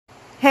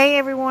Hey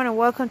everyone, and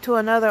welcome to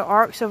another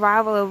Ark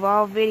Survival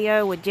Evolved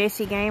video with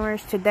Jesse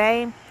Gamers.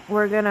 Today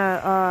we're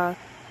gonna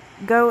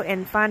go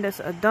and find us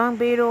a dung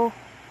beetle.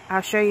 I'll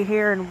show you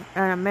here in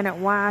a minute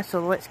why, so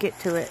let's get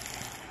to it.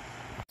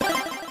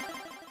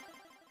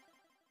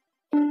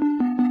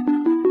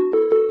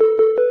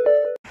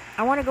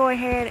 I want to go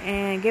ahead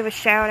and give a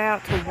shout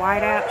out to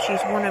Whiteout.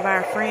 She's one of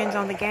our friends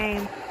on the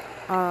game.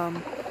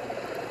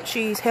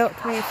 She's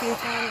helped me a few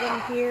times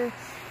on here,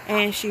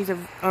 and she's a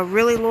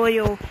really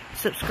loyal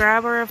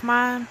subscriber of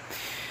mine.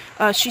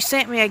 She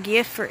sent me a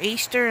gift for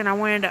Easter, and I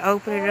wanted to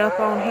open it up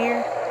on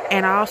here,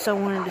 and I also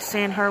wanted to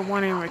send her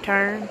one in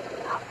return.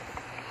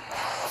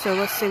 So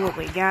let's see what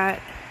we got.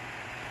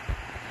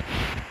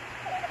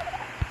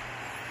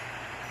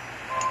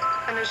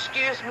 And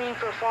excuse me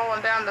for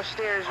falling down the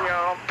stairs,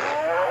 y'all.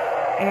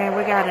 And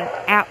we got an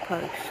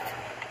outpost.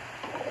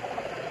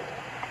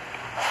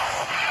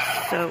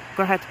 So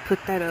gonna have to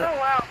put that up. Oh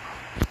wow.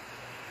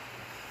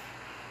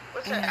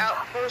 What's an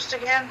outpost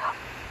again?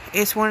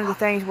 It's one of the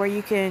things where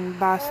you can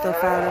buy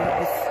stuff out of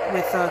it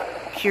with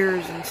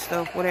cures and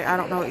stuff. Whatever. I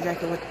don't know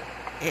exactly what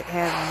it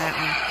has on that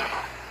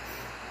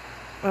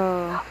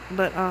one.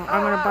 But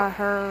I'm gonna buy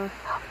her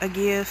a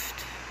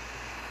gift.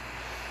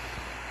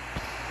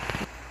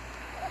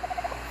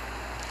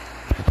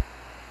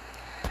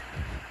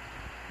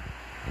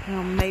 And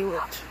I'll mail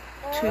it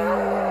to.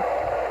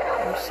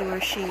 Let's see where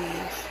she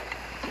is.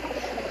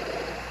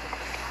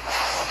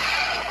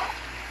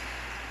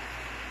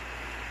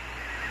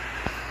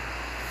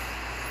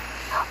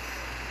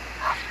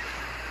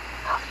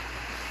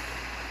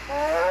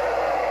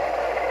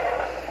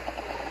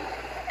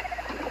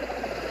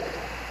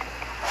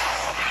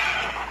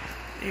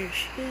 There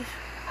she is.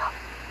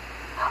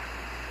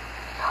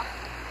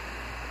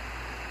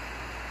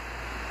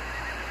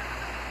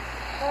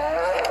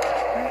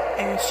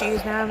 And she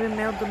has now been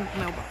mailed the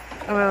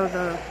mailbox.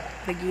 Well,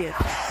 the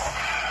gift.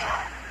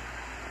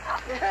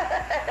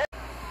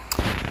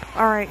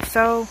 Alright,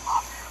 so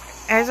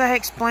as I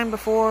explained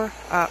before,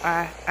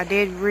 I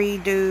did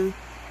redo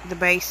the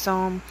base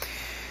some.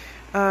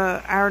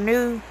 Our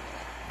new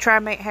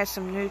TriMate has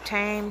some new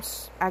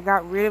tames. I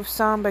got rid of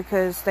some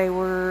because they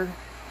were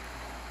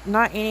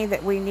not any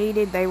that we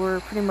needed. They were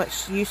pretty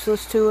much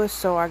useless to us,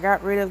 so I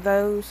got rid of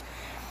those.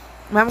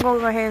 I'm going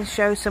to go ahead and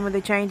show some of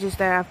the changes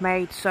that I've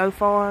made so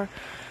far.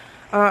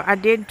 I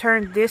did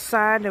turn this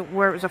side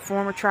where it was a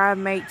former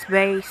TriMate's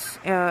base.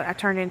 I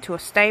turned it into a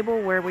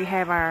stable where we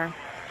have our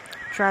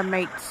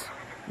TriMate's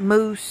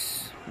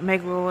moose,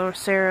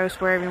 Megaloceros,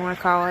 wherever you want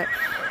to call it,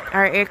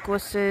 our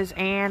Equises,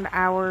 and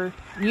our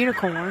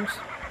unicorns.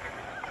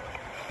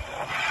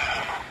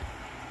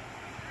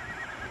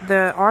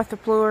 The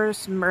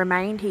arthropleurs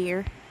remained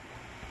here.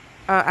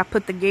 I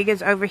put the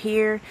gigas over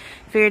here.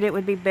 Figured it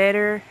would be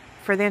better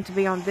for them to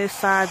be on this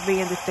side,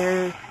 being that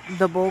they're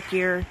the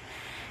bulkier.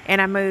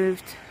 And I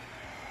moved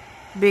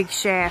Big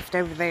Shaft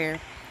over there.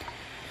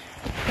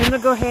 I'm going to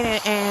go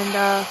ahead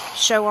and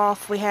show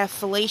off. We have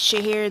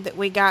Felicia here that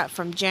we got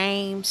from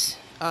James.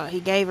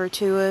 He gave her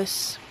to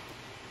us.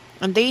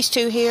 And these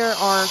two here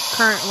are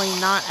currently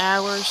not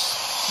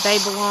ours. They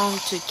belong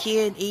to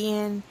Kid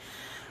Ian.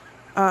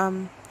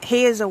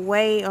 He is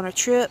away on a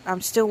trip. I'm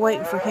still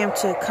waiting for him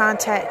to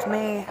contact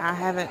me. I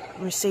haven't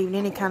received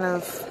any kind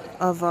of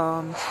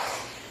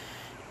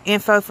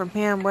info from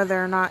him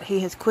whether or not he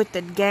has quit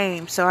the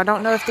game. So I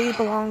don't know if these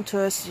belong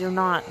to us or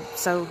not.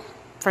 So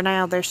for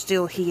now, they're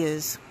still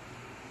his.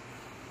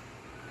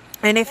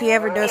 And if he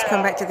ever does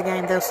come back to the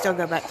game, they'll still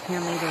go back to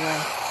him either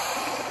way.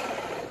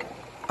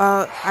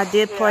 I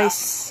did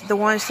place the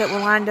ones that were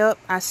lined up.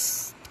 I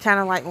kind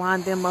of like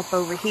lined them up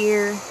over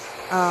here.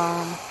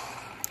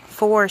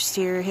 Forrest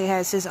here, he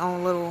has his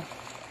own little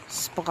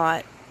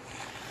spot.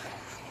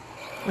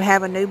 We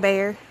have a new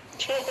bear.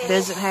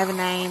 Doesn't have a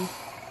name.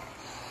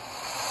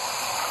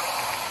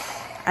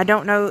 I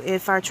don't know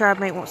if our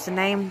TriMate wants to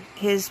name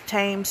his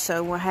tame,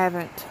 so we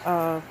haven't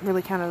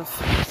really kind of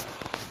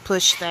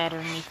pushed that or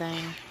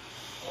anything.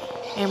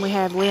 And we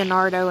have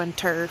Leonardo and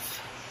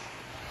Turf.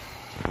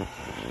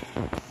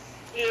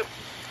 Yep.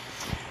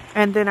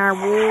 And then our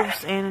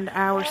wolves and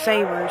our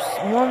sabers.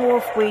 One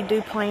wolf we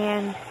do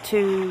plan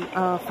to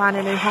find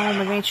a new home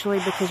eventually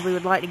because we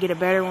would like to get a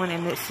better one,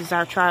 and this is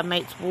our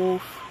TriMate's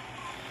wolf.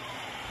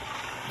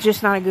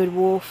 Just not a good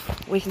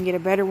wolf. We can get a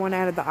better one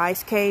out of the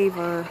ice cave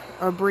or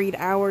breed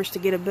ours to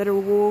get a better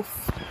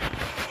wolf.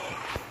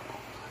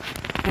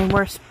 And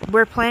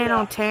we're planning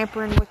on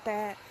tampering with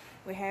that.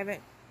 We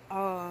haven't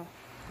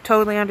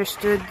totally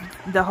understood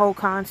the whole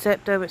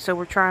concept of it, so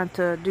we're trying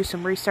to do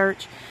some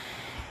research.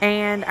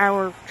 And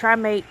our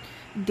TriMate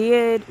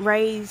did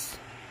raise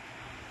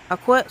a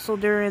Quetzal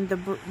during the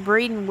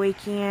breeding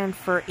weekend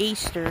for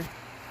Easter.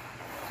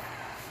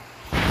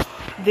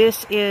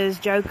 This is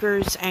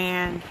Joker's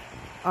and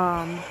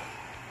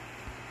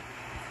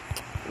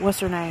what's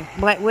her name?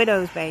 Black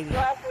Widow's baby.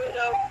 Black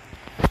Widow.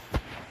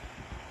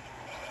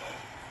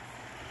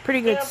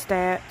 Pretty good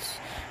stats.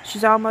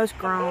 She's almost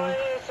grown.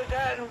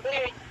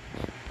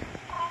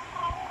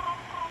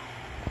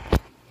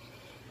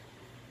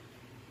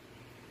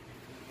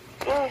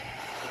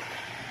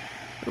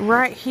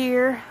 Right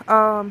here,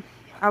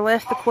 I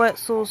left the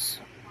Quetzals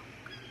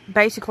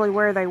basically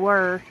where they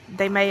were.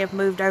 They may have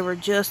moved over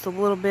just a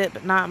little bit,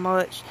 but not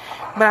much.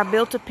 But I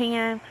built a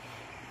pen,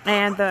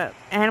 and the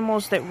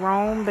animals that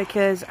roam,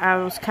 because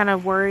I was kind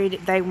of worried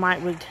they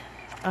would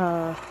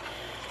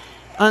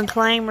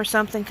unclaim or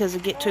something because they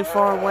get too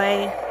far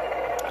away.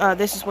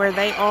 This is where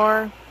they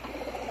are.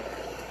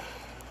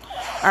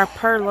 Our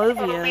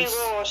Purlovias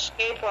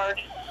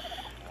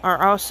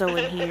are also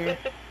in here.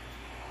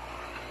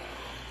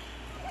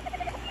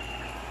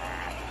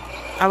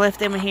 I left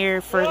them in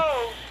here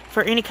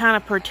for any kind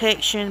of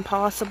protection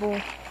possible.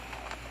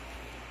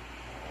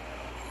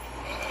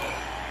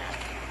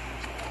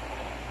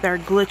 They're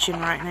glitching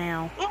right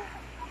now.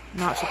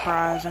 Not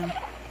surprising.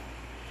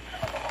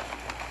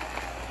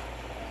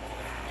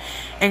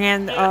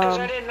 And because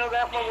I didn't know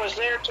that one was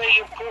there till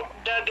you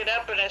dug it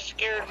up, and it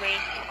scared me.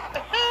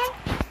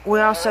 We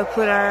also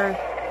put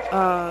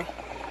our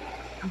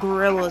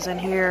gorillas in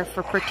here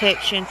for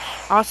protection.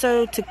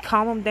 Also to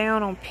calm them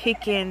down on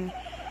picking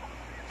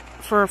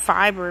for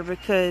fiber,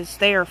 because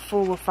they are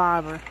full of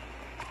fiber.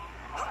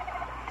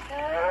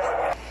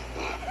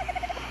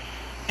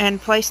 And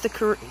place the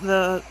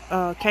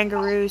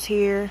kangaroos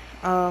here.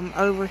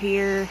 Over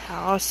here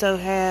I also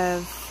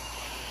have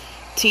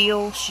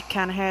Teal. She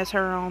kind of has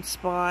her own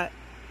spot.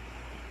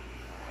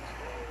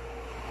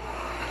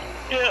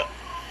 Yeah.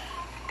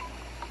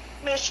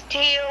 Miss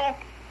Teal.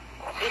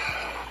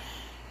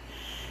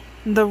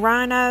 The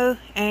rhino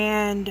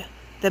and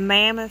the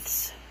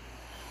mammoths.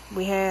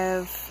 We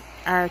have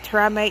our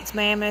trimates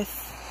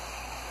mammoth.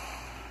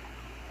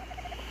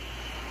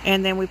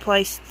 And then we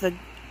placed the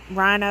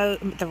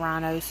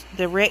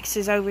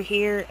Rexes over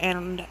here,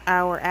 and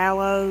our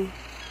Aloe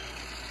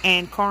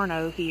and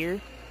Carno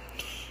here.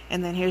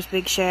 And then here's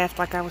Big Shaft,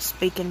 like I was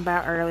speaking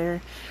about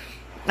earlier.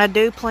 I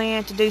do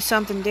plan to do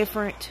something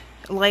different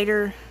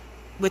later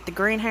with the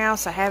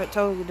greenhouse. I haven't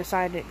totally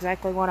decided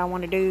exactly what I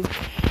want to do,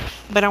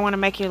 but I want to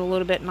make it a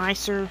little bit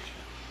nicer.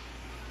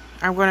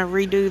 I'm going to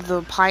redo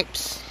the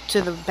pipes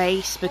to the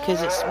base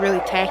because it's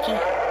really tacky.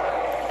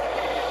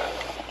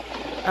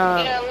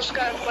 Yeah, it looks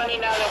kind of funny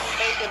now that we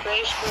made the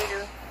base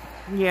bigger.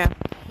 Yeah.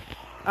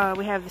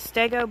 We have the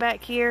Stego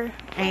back here,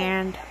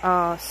 and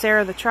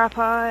Sarah the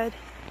tripod,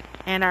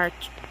 and our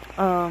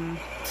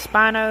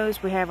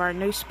Spinos. We have our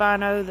new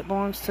Spino that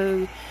belongs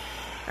to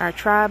our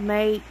tribe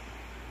mate.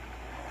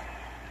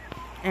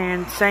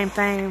 And same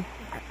thing,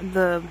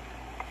 the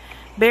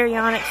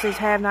Baryonyxes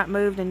have not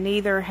moved, and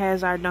neither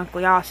has our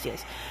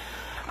Dunkleosteus.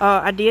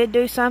 I did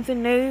do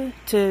something new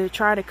to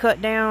try to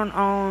cut down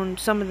on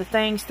some of the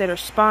things that are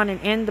spawning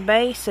in the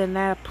base, and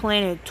I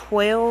planted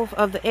 12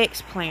 of the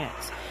X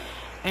plants.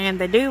 And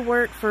they do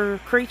work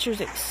for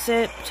creatures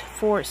except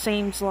for, it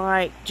seems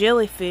like,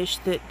 jellyfish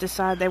that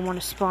decide they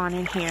want to spawn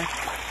in here.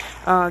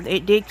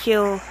 It did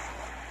kill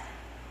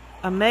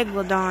a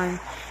Megalodon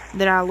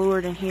that I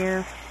lured in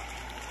here,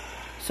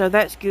 so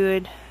that's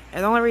good.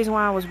 And the only reason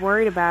why I was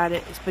worried about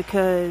it is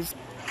because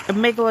a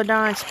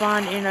Megalodon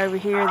spawned in over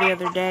here the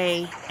other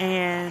day,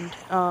 and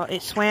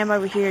it swam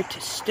over here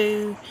to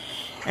Stu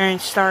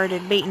and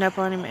started beating up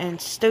on him. And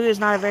Stu is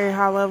not a very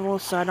high level,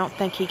 so I don't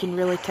think he can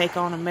really take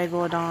on a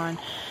Megalodon.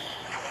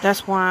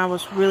 That's why I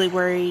was really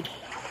worried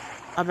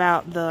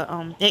about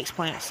the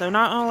X-plants. So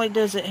not only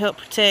does it help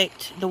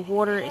protect the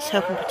water, it's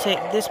helping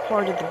protect this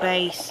part of the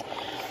base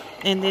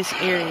in this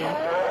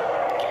area.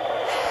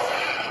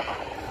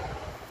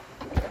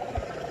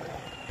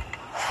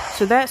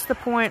 So that's the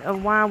point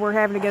of why we're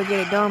having to go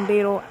get a Dung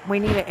Beetle. We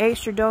need an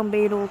extra Dung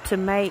Beetle to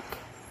make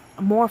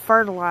more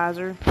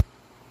fertilizer,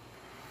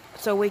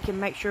 so we can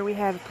make sure we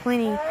have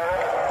plenty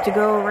to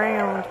go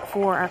around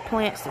for our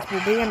plants that will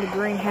be in the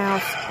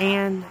greenhouse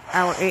and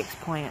our X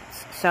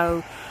plants.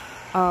 So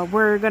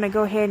we're going to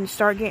go ahead and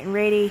start getting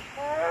ready,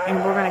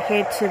 and we're going to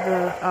head to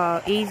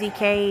the Easy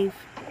Cave.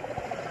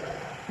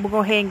 We'll go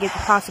ahead and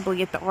possibly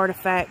get the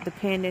artifact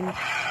depending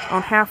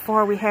on how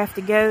far we have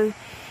to go.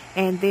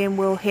 And then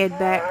we'll head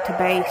back to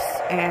base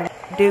and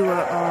do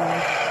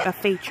a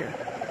feature.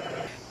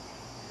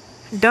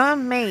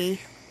 Dumb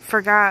me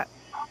forgot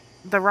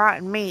the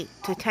rotten meat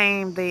to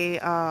tame the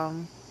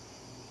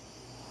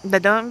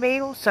Dung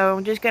Beetle. So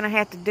I'm just going to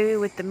have to do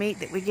with the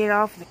meat that we get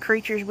off the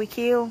creatures we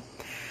kill.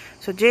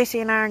 So Jesse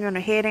and I are going to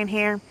head in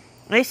here.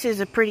 This is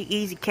a pretty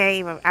easy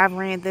cave. I've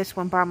ran this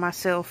one by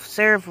myself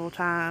several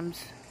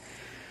times.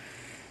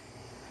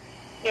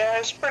 Yeah,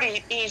 it's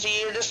pretty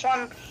easy. This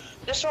one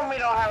we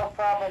don't have a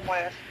problem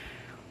with.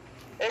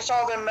 It's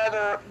all them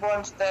other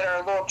ones that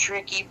are a little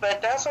tricky,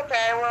 but that's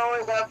okay. We're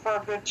always up for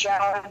a good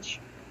challenge.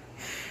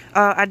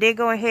 I did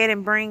go ahead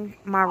and bring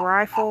my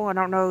rifle. I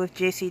don't know if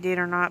Jesse did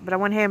or not, but I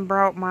went ahead and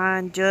brought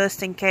mine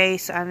just in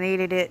case I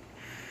needed it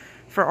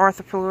for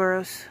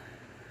Arthropoleros.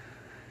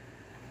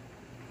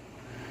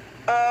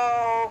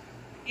 Oh,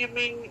 you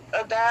mean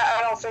that?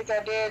 I don't think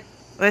I did.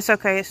 Well, it's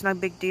okay. It's no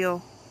big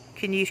deal.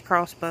 Can use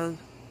crossbow.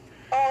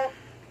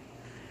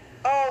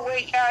 Oh,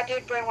 wait, yeah, I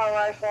did bring my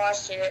rifle. I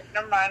see it.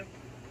 Never mind.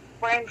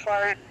 Brain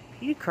fart.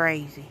 You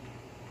crazy.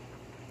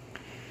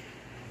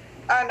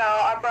 I know.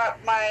 I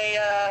brought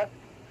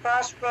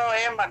crossbow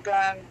and my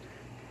gun.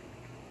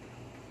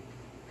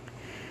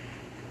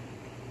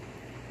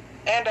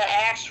 And an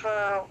axe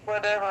for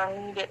whatever I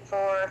need it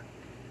for.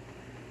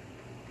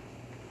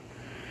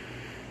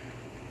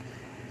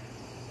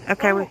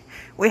 Okay,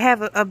 we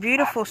have a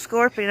beautiful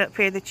scorpion up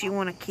here that you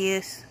want to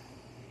kiss.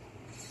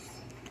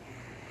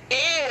 Ew,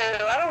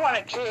 I don't want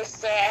to kiss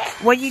that.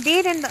 Well, you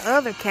did in the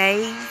other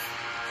cave.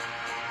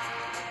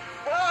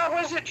 Well, I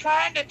wasn't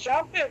trying to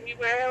jump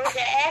everywhere. It was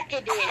an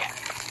accident.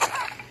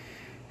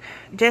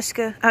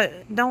 Jessica,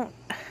 don't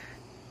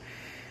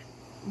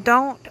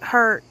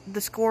hurt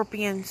the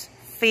scorpion's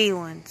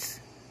feelings,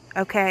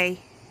 okay?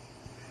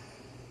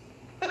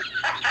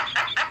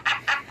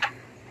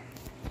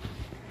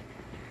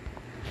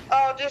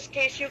 Oh, just in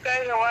case you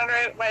guys are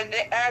wondering,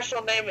 my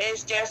actual name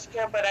is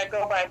Jessica, but I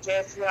go by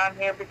Jessie on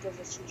here because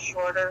it's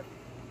shorter.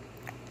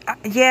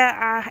 Yeah,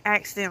 I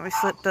accidentally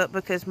slipped up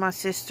because my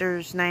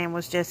sister's name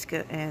was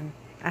Jessica, and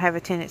I have a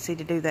tendency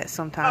to do that Oh,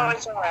 sometimes.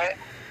 it's alright.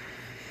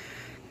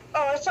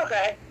 Oh, it's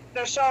okay.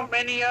 There's so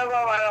many of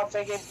them, I don't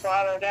think it'd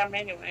bother them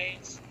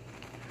anyways.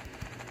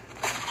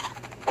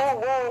 Oh,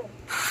 whoa.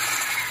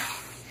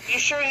 You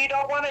sure you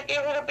don't want to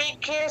give it a big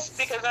kiss?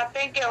 Because I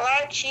think it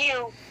likes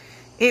you.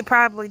 It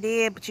probably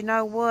did, but you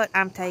know what?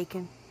 I'm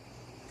taken.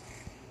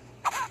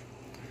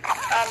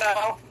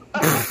 I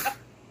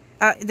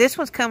know. This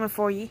one's coming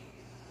for you.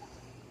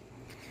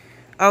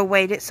 Oh,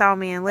 wait, it saw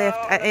me and left.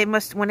 Oh. It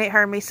must, when it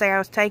heard me say I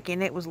was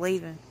taken, it was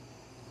leaving.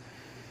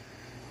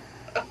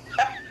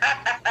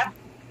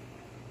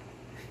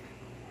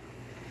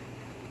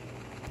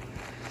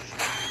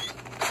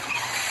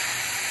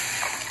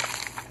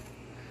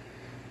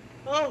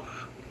 Ooh.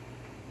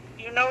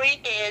 You know he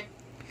did.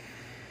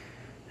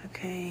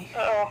 Okay.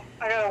 Uh-oh,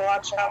 I gotta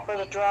watch out for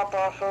the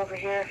drop-off over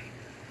here.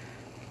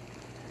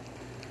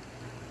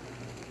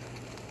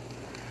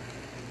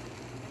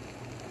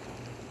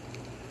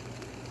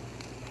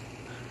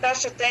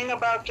 That's the thing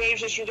about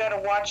caves is you gotta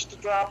watch the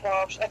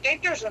drop-offs. I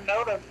think there's a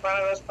note in front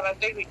of us, but I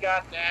think we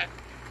got that.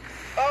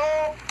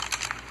 Oh,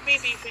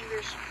 BB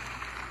fingers.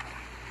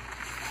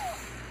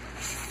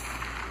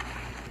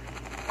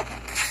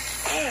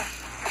 Damn.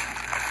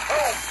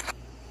 Oh.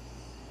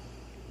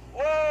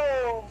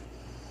 Whoa.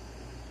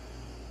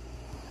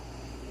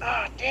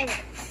 Ah, oh, dang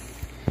it.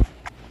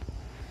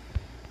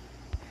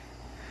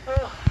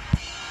 Oh.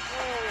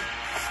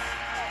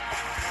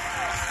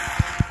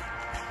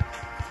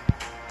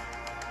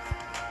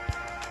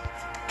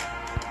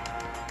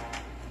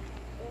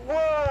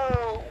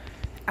 Whoa.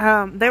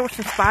 There were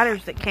some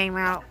spiders that came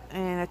out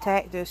and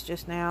attacked us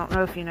just now. I don't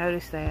know if you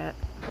noticed that.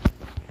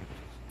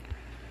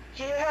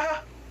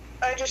 Yeah.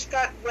 I just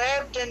got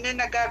webbed and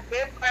then I got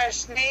bit by a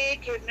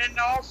snake and then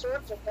all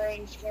sorts of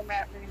things came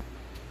at me.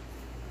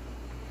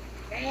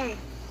 Dang.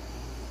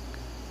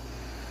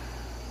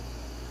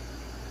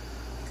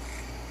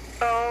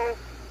 Oh.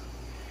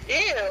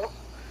 Ew.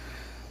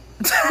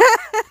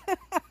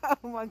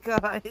 Oh my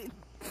god.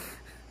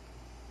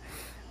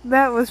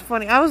 That was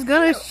funny. I was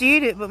gonna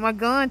shoot it, but my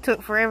gun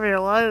took forever to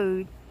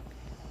load.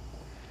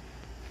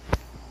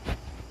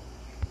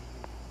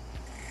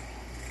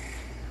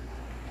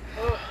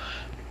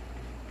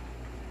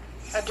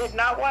 I did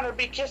not want to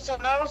be kissing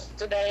those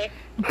today,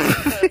 but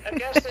I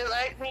guess they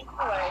like me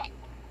anyway.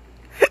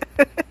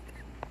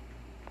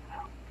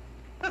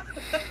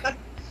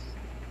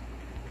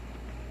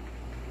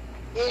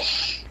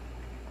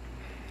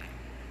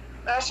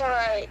 That's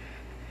alright.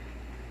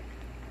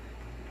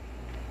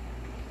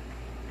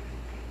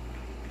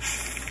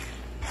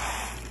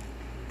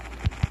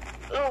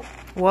 Ooh.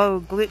 Whoa,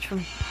 glitch from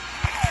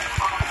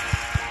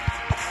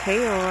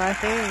hell right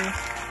there.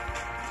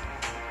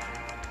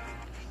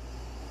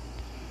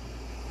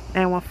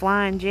 And we're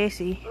flying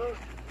Jessie. Ooh.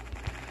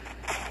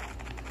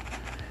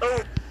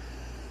 Ooh.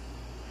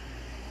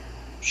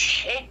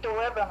 Shake the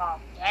ribbon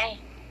off, dang.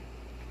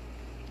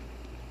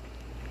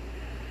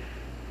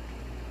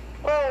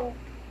 Oh.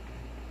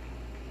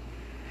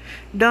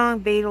 Dung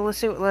Beetle, let's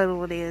see what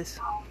level it is.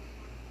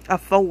 A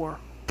 4.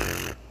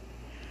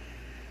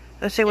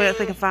 Let's see what else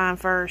we can find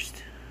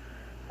first.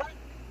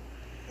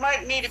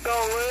 Might need to go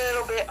a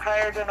little bit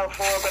higher than a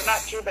 4, but not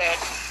too bad.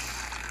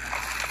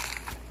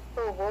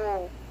 Oh,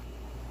 whoa.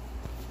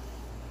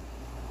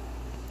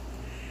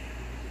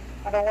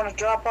 I don't want to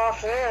drop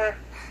off there.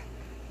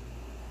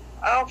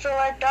 I don't feel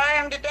like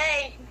dying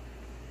today.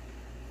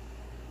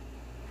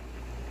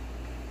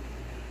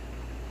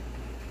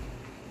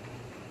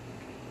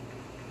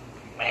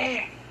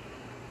 Man.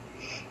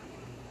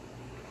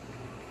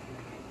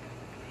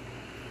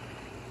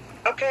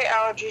 Okay,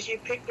 allergies, you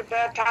picked a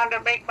bad time to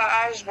make my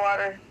eyes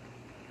water.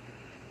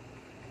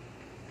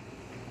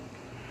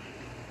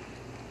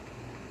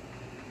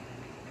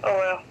 Oh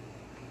well.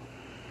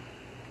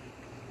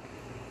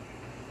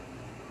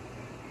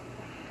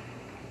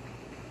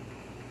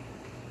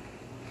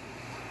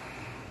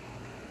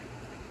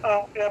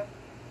 Oh, yep.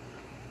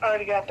 I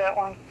already got that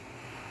one.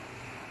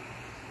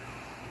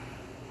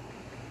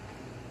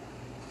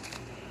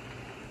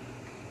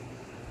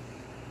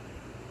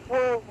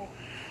 Whoa.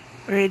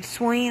 Ready to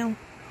swim?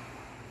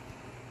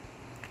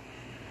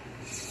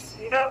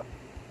 Yep.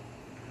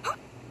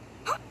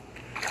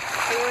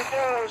 Here it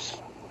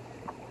goes.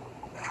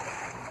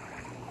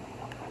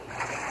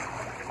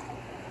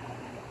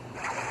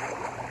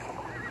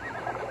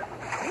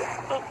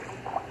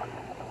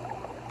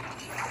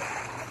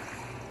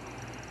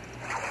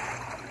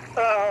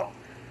 Uh-oh.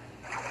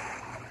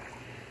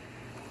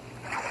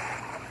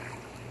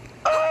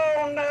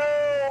 Oh,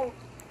 no.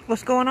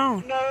 What's going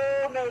on? No.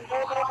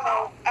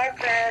 I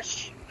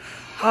crashed.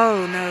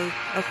 Oh, no.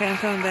 Okay, I'm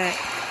coming back.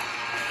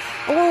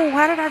 Oh,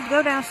 how did I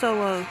go down so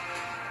low?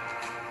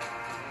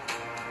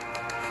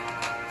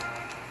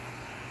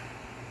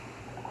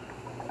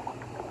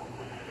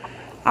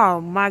 Oh,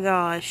 my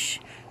gosh.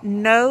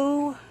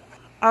 No.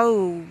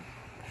 Oh.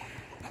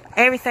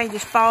 Everything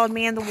just followed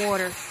me in the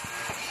water.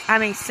 I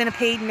mean,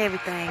 centipede and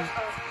everything.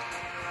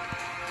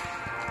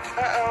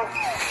 Uh-oh.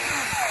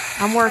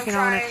 I'm working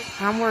on it.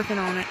 I'm working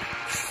on it.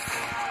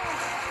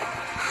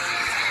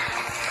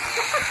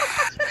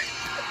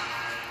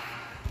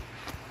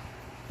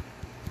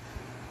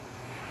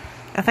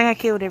 I think I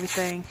killed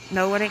everything.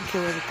 No, I didn't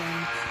kill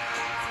everything.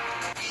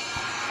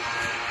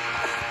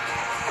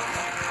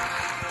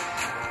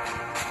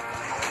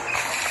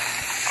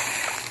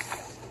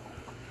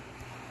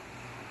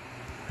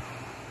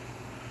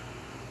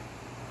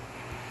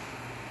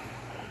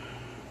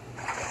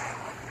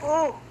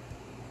 Oh.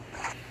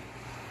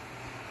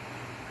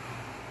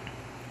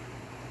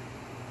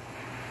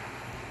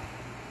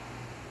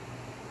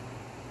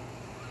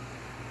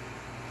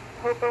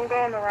 Hope I'm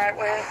going the right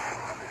way.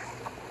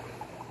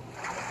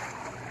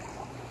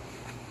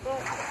 Ooh.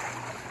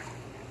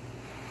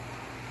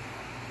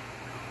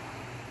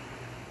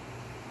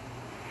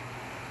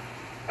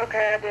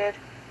 Okay, I did.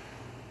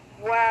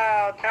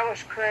 Wow, that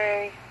was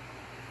crazy.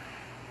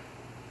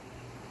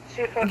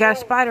 See if I You got a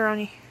spider on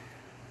you.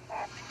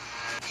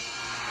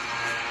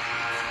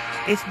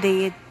 It's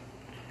dead.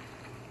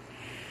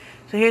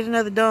 So here's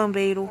another dung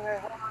beetle. Okay,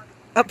 hold on.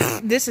 Oh,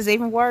 pff, this is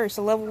even worse.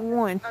 A level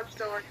 1. I'm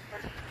still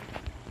recording.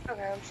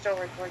 Okay, I'm still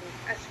recording.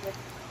 That's good.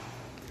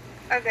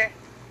 Okay.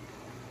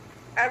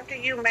 After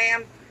you,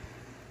 ma'am.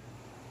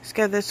 Let's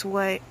go this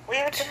way. We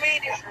have to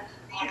meet it.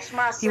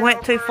 You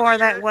went too far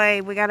that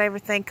way. We got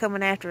everything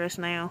coming after us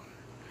now.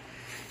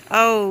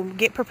 Oh,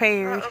 get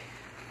prepared. Uh-oh.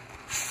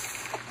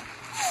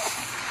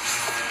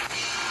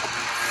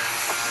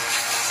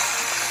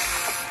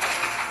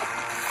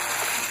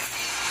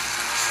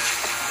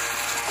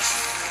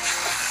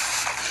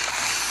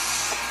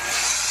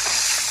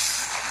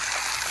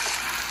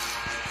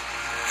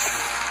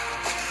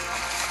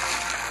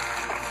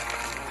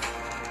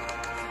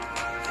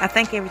 I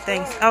think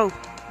everything's... Oh,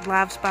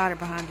 live spider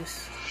behind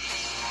us.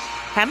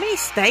 How many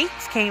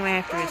snakes came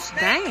after us?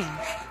 Dang.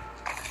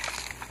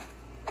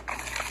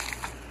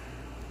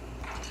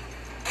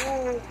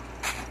 Ooh.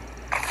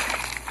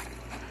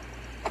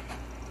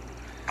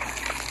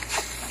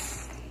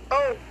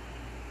 Oh.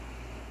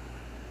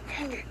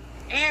 Dang it.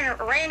 And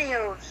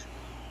ranios.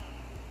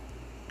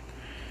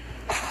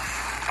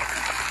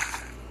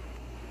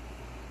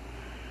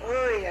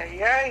 Oh,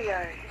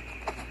 yeah.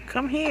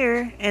 Come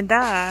here and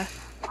die.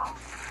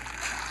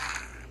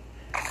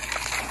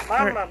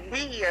 Mamma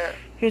mia.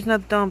 Here's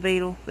another dung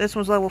beetle. This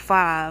one's level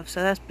 5,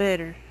 so that's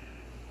better.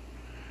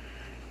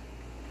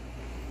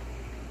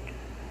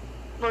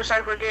 Looks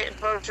like we're getting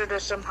closer to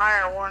some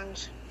higher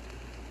ones.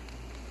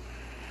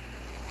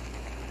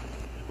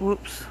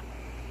 Whoops.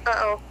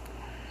 Uh-oh.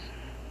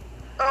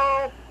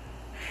 Oh.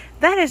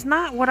 That is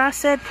not what I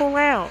said pull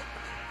out.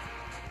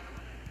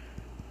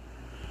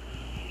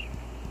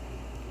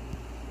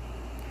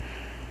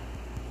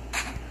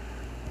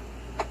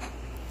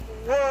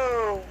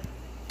 Whoa.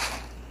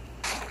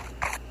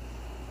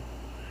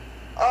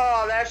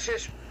 Oh, that's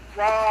just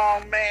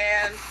wrong,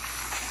 man.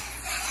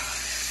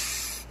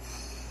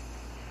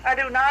 I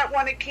do not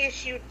want to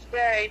kiss you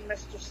today,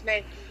 Mr.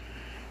 Snakey.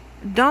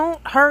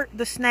 Don't hurt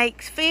the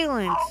snake's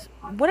feelings.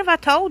 What have I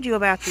told you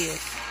about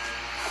this?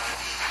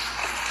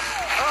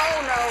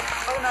 Oh, no.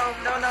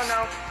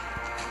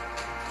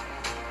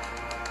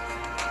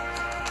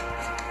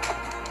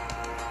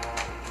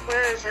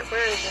 Where is it?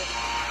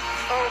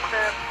 Oh,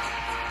 crap.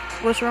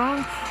 What's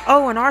wrong?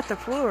 Oh, an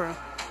arthropleura.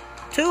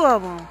 2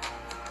 of them.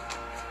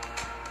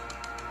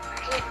 I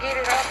can't get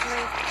it off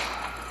me.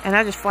 And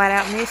I just flat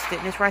out missed it,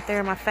 and it's right there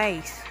in my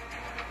face.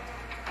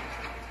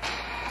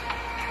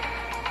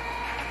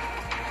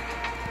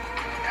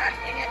 God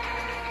dang it.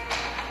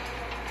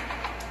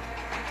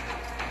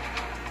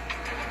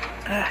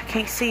 I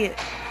can't see it.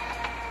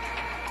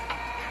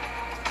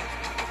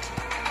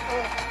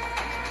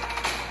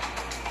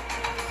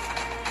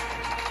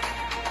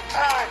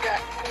 I got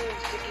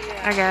closed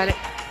again. I got it.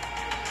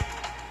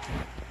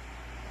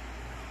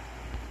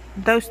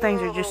 Those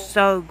things are just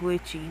so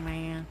glitchy,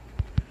 man.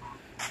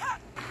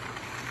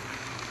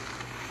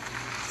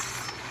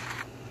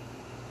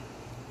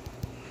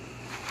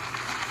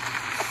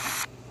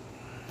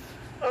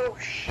 Oh,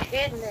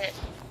 shiznit.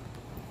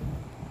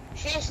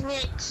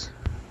 Shiznit.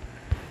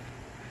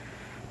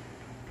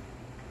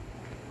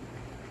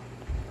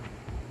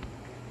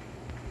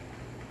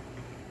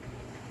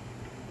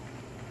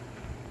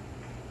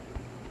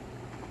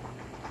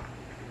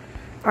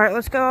 Alright,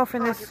 let's go off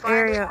in Oh, did you this find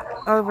area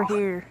over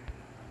here.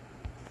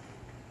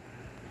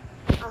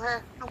 Okay,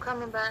 I'm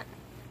coming back.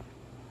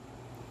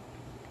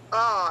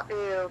 Oh,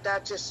 ew,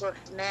 that just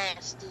looks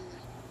nasty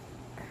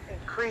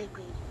and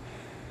creepy.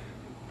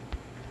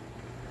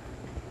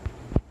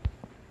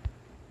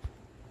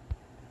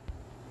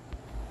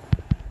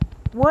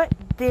 What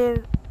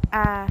did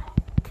I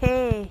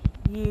tell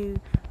you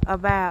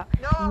about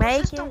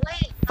making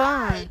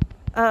fun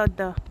of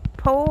the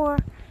poor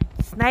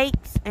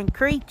snakes and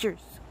creatures?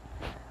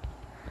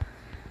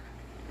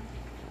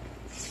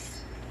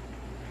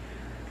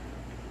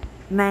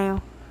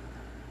 Now,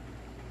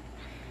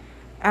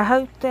 I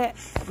hope that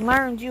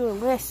learned you a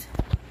lesson.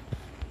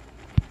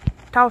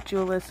 Taught you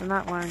a lesson,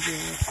 not learned you a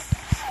lesson.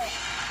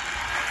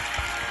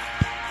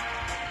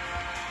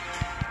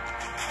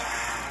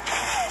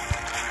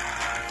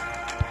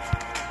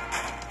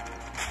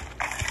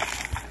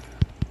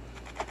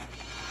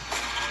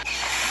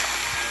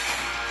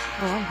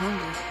 Oh, I'm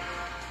hungry.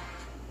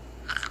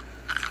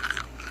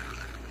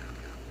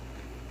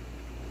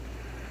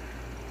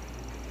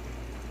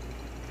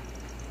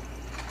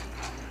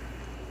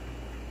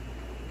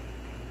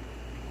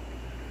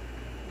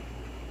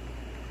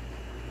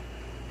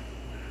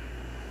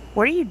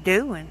 What are you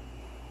doing?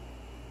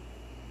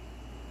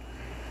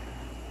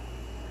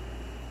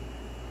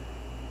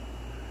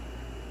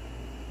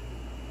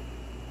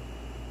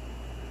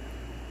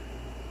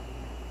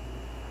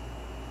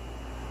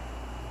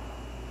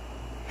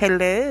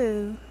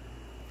 Hello?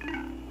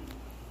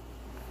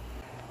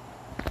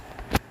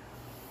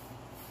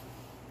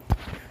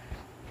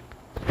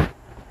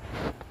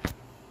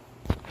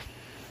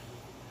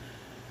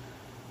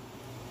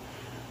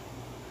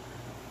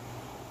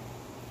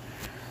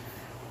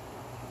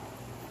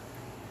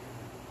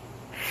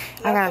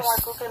 I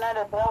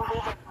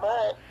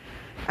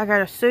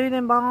got a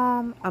soothing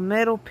balm, a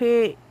metal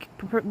pick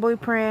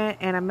blueprint,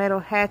 and a metal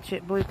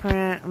hatchet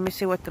blueprint. Let me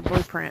see what the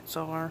blueprints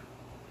are.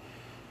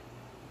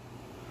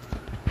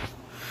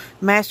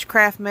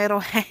 Mastercraft metal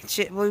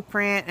hatchet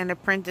blueprint and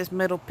apprentice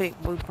metal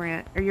pick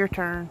blueprint. Or your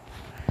turn.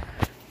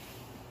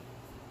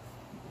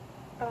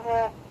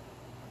 Okay.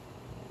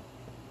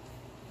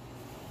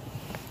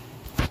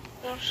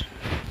 Oops.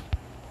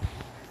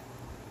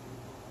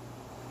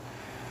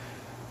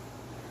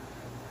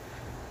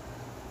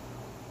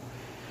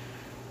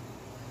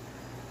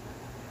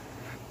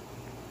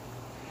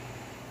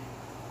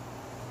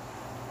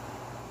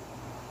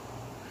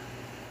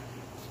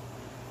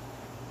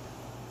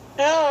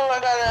 Ooh, I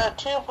got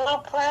 2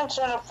 blueprints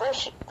and a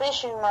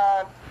fishing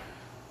rod.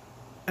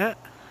 I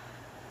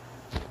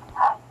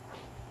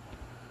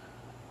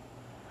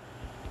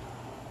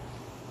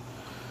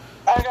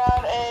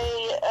got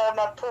an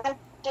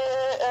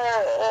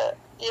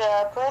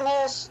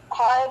apprentice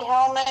hide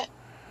helmet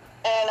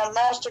and a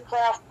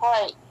Mastercraft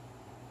pipe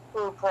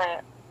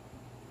blueprint.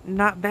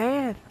 Not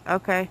bad.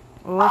 Okay.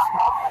 Well,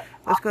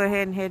 let's go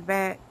ahead and head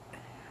back.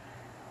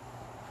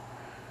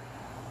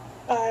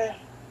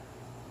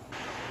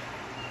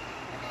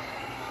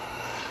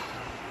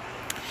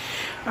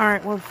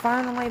 Alright, we're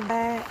finally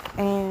back,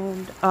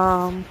 and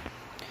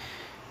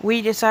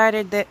we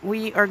decided that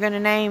we are going to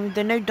name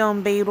the new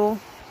Dung Beetle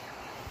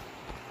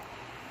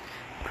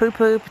Poo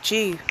Poo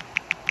Pachoo.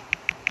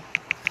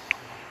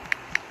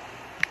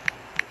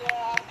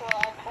 Yeah, after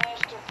I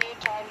crashed a few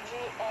times,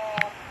 when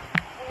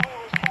we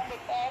was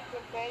coming back to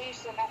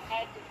base and I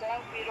had the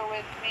Dung Beetle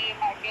with me,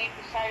 my game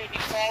decided to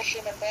crash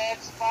in a bad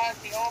spot.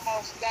 We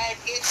almost died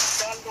getting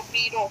the Dung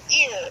Beetle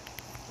here.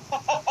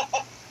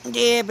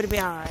 Yeah, but it'll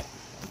be alright.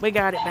 We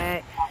got it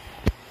back.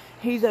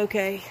 He's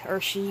okay.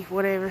 Or she,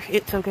 whatever.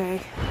 It's okay.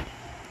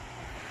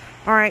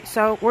 Alright,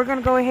 so we're going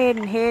to go ahead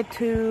and head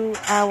to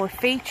our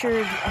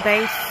featured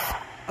base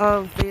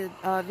of the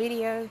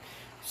video.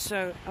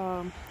 So,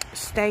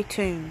 stay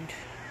tuned.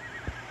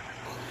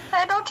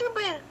 Hey, don't you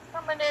be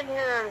coming in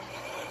here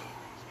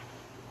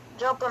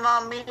jumping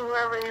on me,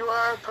 whoever you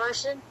are,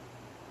 person.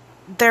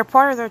 They're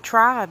part of their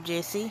tribe,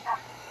 Jesse.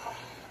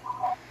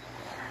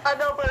 I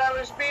know, but I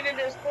was being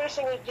this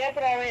person was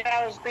jumping on me and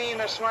I was being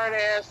a smart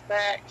ass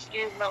back.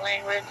 Excuse my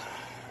language.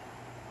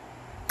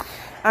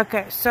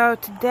 Okay, so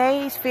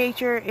today's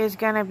feature is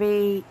going to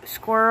be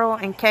Squirrel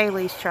and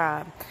Kaylee's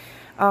tribe.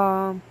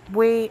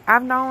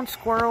 I've known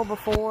Squirrel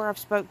before. I've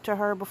spoke to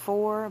her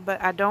before,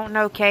 but I don't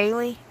know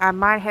Kaylee. I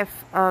might have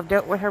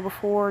dealt with her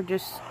before,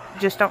 just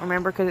don't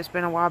remember because it's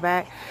been a while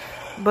back.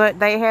 But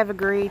they have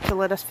agreed to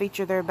let us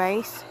feature their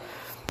base.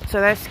 So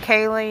that's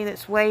Kaylee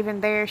that's waving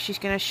there. She's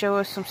going to show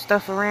us some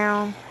stuff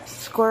around.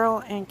 Squirrel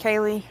and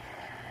Kaylee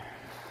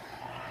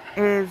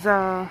is,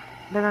 they're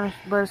going to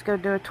let us go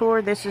do a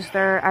tour. This is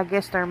I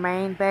guess their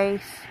main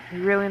base.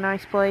 Really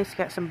nice place.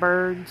 Got some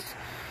birds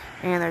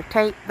and their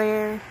tape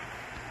there.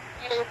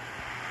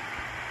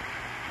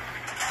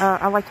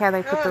 I like how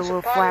they put the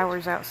little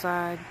flowers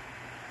outside.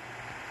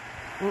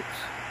 Whoops.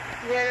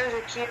 Yeah, those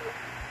are cute.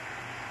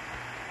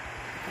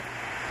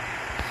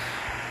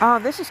 Oh,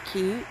 this is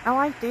cute. I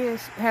like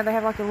this. How they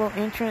have like a little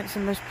entrance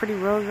and there's pretty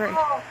rug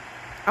right.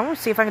 I want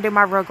to see if I can do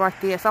my rug like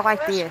this. I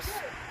like this.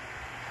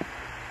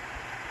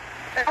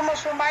 It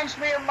almost reminds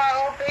me of my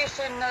old base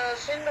in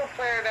single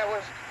player that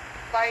was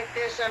like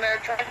this, and they're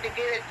trying to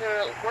get it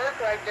to work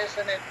like this,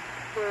 and it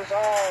was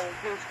all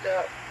goofed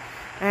up.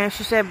 And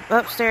she said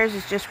upstairs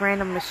is just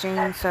random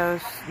machines, so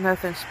it's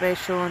nothing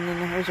special. And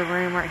then there's a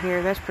room right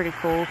here. That's pretty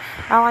cool.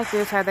 I like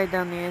this, how they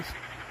done this.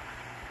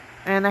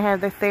 And they have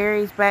the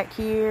fairies back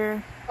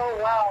here. Oh,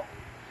 wow.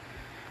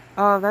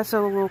 Oh, that's a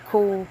little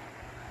cool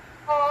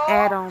Oh,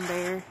 add-on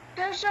there.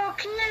 they're so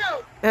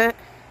cute.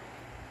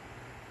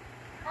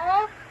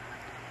 Oh,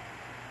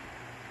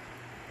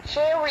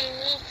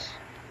 cherries.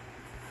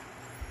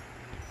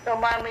 Don't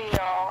mind me,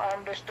 y'all.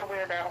 I'm just a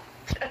weirdo.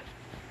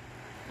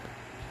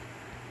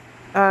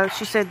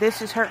 She said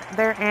this is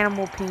their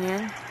animal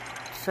pen.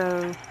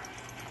 So,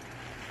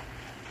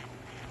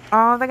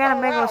 oh, they got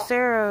a wow.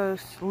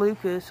 Megaloceros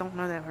Lucas. I don't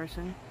know that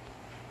person.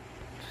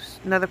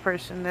 Just another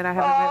person that I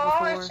haven't met Oh,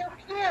 before. it's so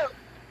cute.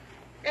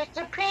 It's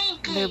a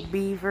pinky. The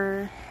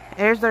beaver.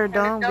 There's their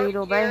dung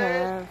beetle they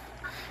have.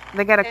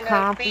 They got a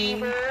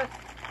compy.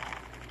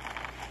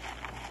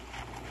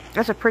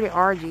 That's a pretty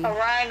RG. A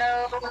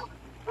rhino.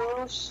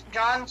 Moose.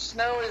 Jon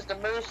Snow is the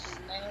moose's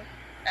name.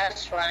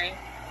 That's funny.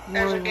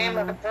 There's a Game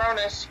of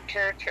Thrones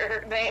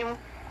character name.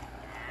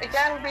 A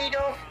Dung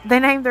Beetle. They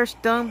named their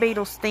Dung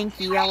Beetle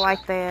Stinky. I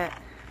like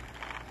that.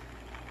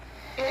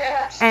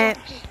 Yeah,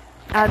 Stinky.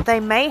 And they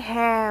may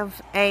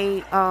have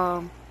a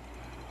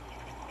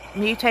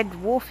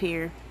mutated wolf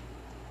here.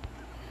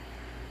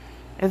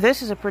 And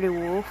this is a pretty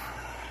wolf.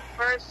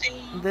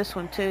 Percy. This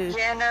one too.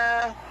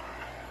 Jenna.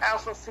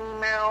 Alpha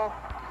female.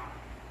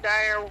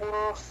 Dire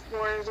wolf.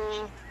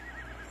 Worthy.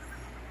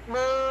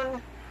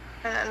 Moon.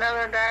 And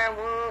another dire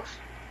wolf.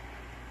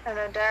 And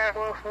a dire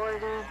wolf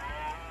worthy.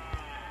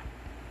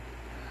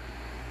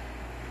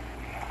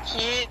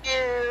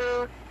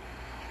 Cute.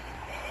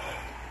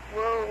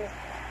 Whoa.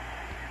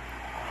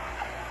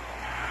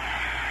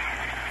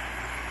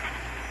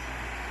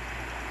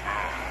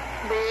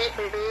 Beep,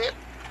 beep, beep.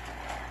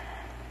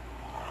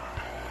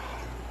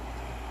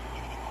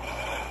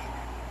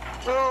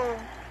 Ooh.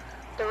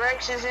 The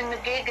Rexes and the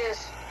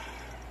Gigas.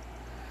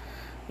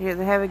 Yeah,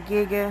 they have a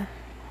Giga.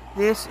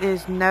 This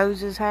is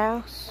Nose's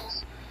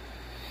house.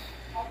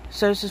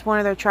 So this is one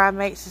of their tribe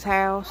mates'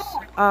 house.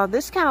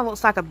 This kind of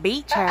looks like a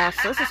beach house.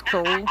 This is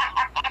cool.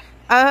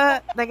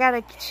 They got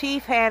a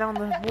chief hat on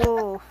the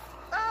wolf.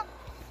 Oh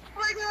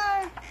my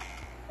god!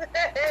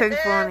 Too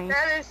funny.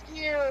 That is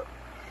cute.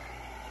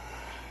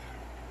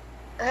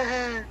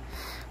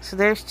 So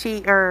there's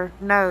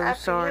Nose,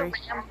 sorry.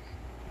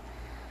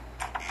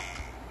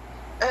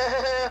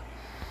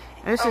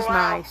 This is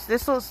nice.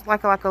 This looks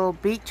like a little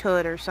beach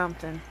hut or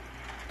something.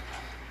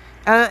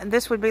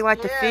 This would be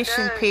like the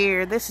fishing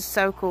pier. This is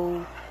so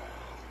cool.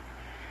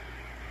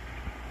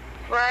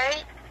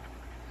 Right?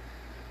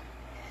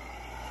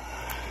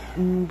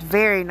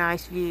 Very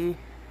nice view.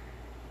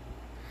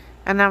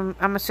 And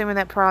I'm assuming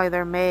that probably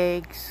they're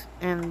Megs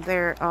and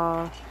their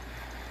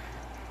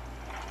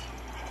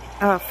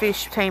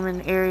fish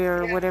taming area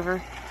or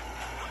whatever.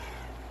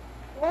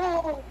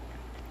 Ooh.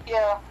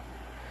 Yeah.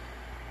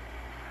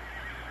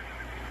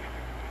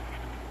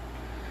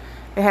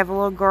 They have a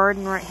little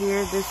garden right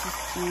here. This is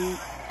cute.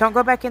 Don't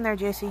go back in there,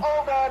 Jesse.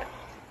 Oh god.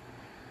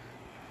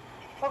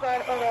 Oh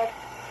god, oh god.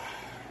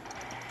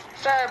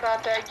 Sorry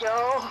about that, yo.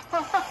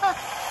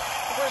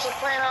 I wasn't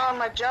planning on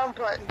my jump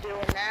button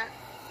doing that.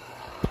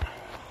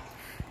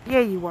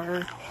 Yeah, you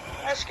were.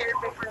 That scared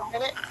me for a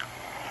minute.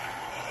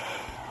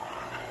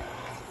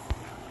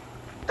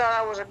 Thought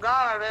I was a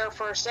goner there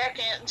for a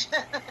second.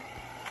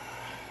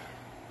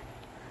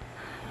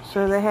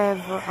 So they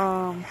have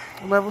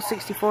level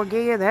 64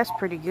 Giga. That's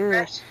pretty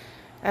good.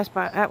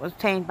 That was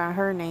tamed by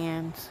her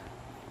Nans.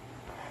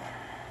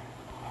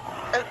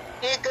 A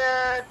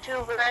Giga, 2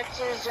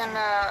 Rexes, and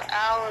a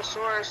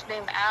Allosaurus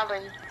named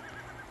Allie.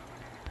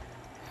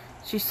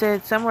 She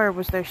said somewhere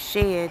was their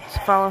sheds.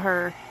 Follow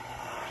her.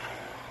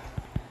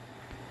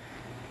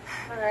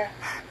 Okay.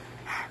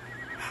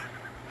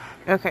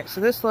 Okay,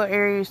 so this little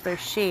area is their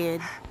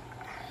shed.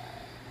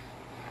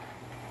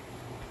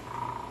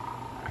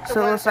 So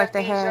it looks like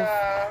they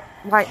have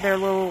like their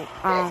little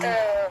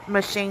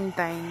machine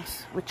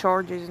things with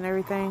charges and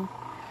everything.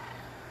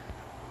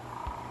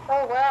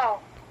 Oh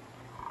wow.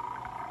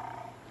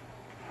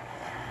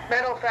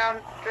 Metal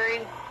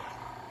foundry.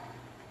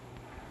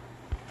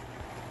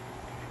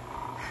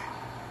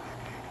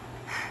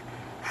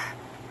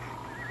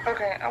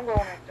 Okay, I'm going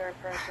in third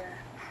person.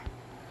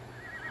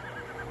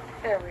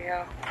 There we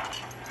go.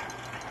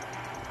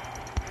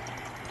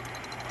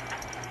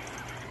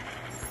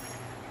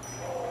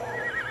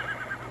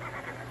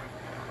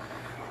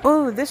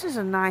 Oh, this is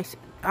a nice.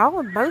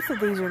 Both of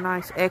these are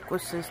nice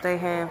equises they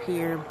have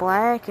here.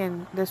 Black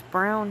and this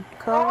brown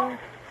color.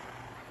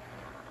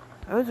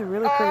 Those are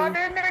really pretty. Oh,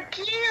 they're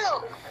cute.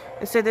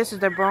 They said this is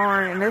their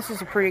barn, and this is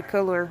a pretty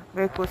color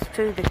equus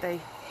too that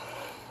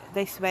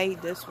they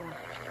spayed this one.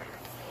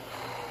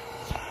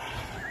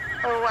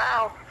 Oh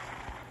wow.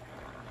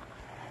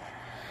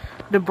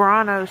 The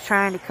Bronto's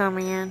trying to come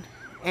in,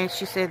 and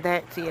she said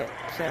that's it.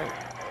 So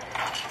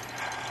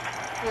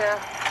yeah.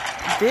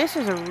 This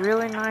is a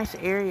really nice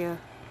area.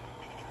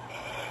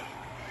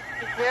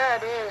 Yeah,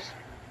 it is.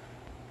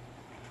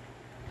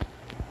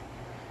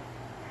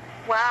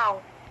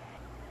 Wow.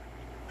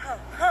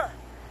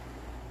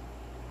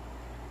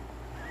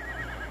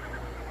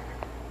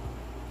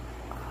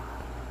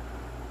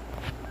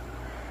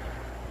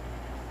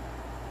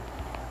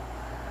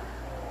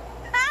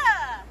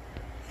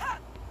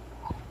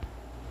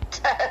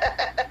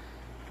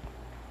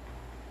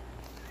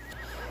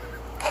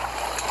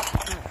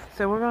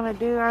 So we're going to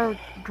do our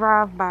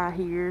drive-by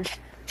here.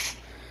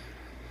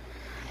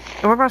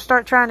 And we're going to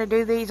start trying to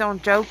do these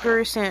on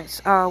Joker since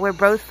we're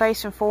both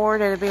facing forward.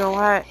 It'll be a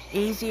lot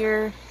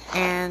easier.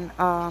 And,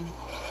 yeah.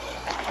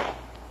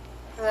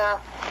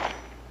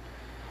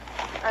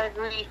 I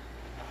agree.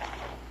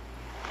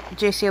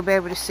 Jesse will be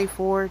able to see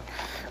forward.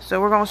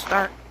 So we're going to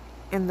start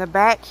in the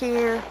back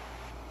here.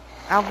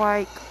 I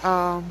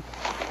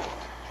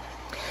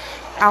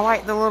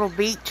like the little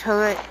beach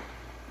hut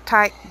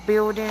type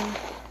building.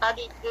 I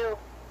did too.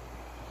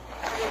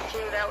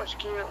 That was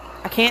cute.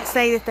 I can't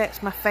say that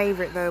that's my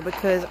favorite though,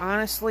 because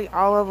honestly,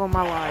 all of them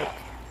I like.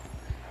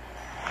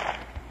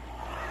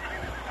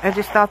 I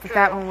just thought that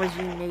that one was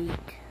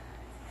unique.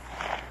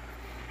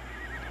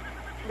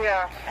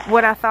 Yeah.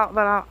 What I thought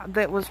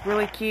that was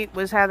really cute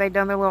was how they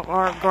done their little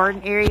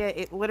garden area.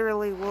 It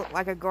literally looked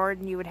like a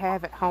garden you would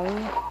have at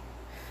home,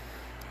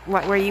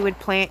 like where you would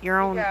plant your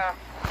own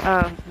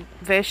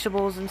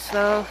vegetables and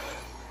stuff.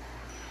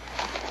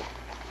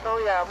 Oh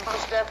yeah,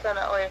 most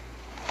definitely.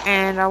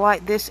 And I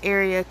like this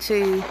area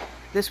too.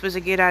 This was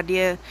a good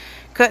idea.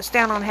 Cuts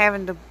down on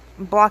having to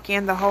block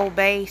in the whole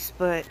base,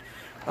 but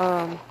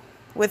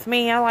with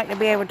me, I like to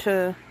be able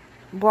to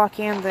block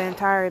in the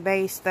entire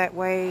base. That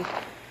way,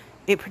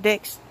 it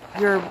protects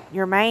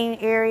your main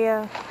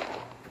area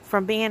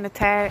from being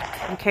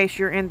attacked in case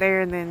you're in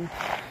there and then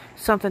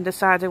something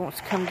decides it wants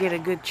to come get a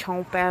good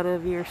chomp out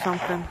of you or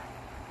something.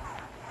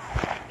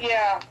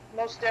 Yeah,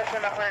 most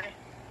definitely.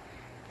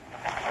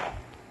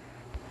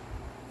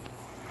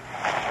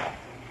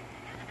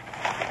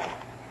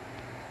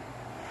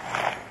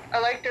 I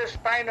like their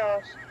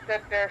spinos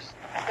that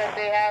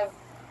they have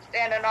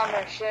standing on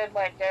their shed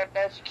like that.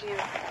 That's cute.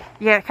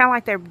 Yeah, kind of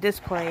like they're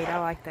displayed. I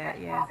like that.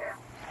 Yeah.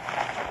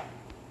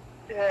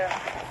 Yeah.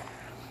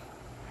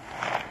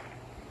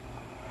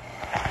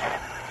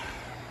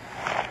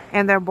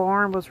 And their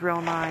barn was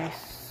real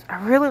nice.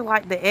 I really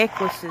liked the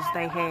ecluses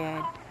they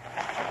had.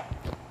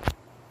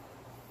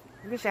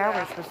 I wish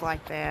ours was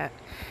like that.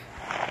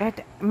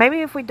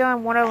 Maybe if we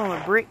done one of them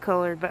with brick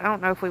colored, but I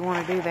don't know if we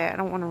want to do that. I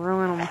don't want to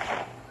ruin them.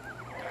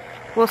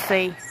 We'll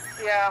see.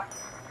 Yeah.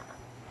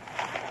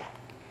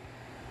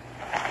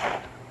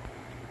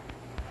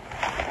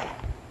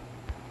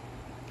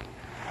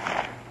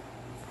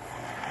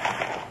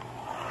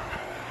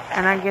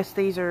 And I guess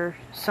these are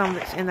some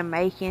that's in the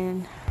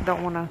making.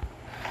 Don't want to.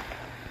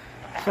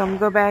 So I'm going to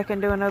go back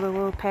and do another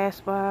little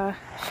pass by.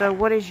 So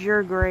what is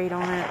your grade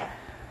on it?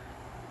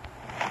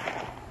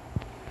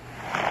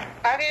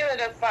 I gave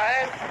it a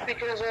 5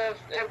 because of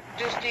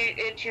just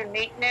its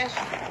uniqueness,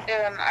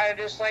 and I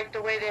just like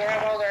the way they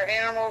have all their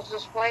animals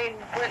displayed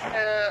and put in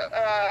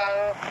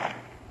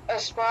a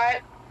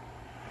spot.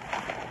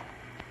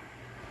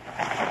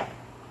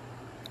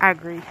 I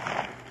agree.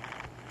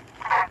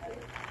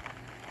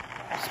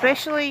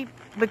 Especially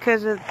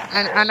because of,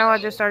 I know I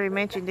just already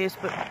mentioned this,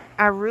 but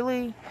I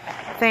really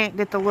think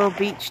that the little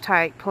beach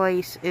type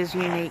place is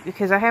unique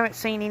because I haven't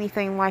seen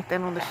anything like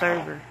that on the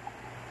server.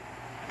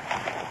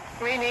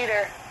 Me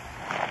neither.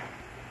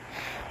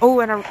 Oh,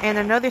 and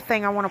another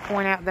thing I want to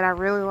point out that I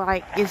really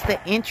like is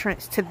the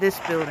entrance to this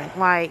building.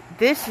 Like,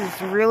 this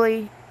is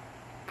really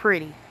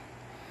pretty.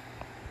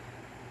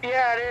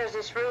 Yeah, it is.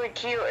 It's really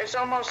cute. It's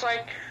almost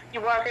like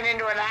you're walking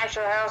into an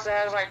actual house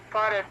that has, like,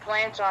 potted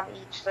plants on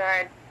each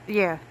side.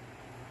 Yeah.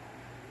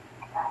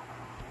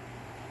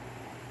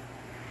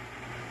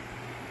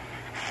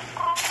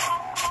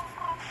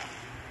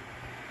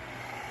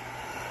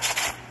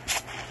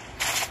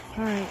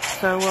 Alright,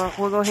 so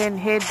we'll go ahead and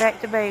head back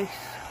to base.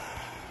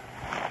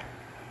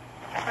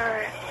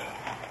 Alright.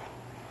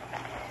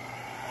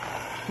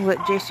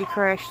 Let Jesse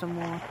crash some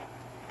more.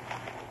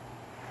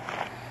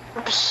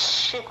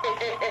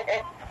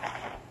 Hey,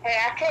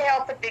 I can't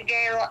help it, the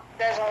game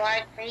doesn't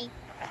like me.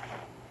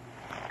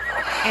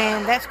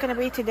 And that's going to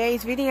be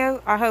today's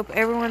video. I hope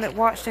everyone that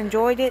watched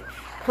enjoyed it.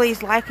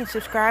 Please like and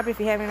subscribe if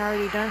you haven't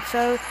already done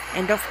so.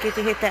 And don't forget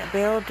to hit that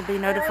bell to be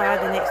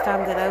notified the next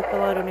time that I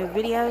upload a new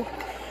video.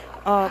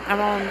 I'm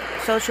on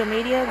social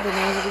media. The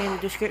names will be in the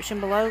description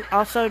below.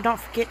 Also, don't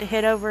forget to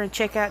head over and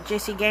check out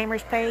Jessie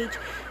Gamer's page.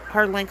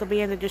 Her link will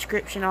be in the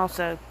description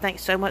also.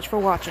 Thanks so much for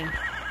watching.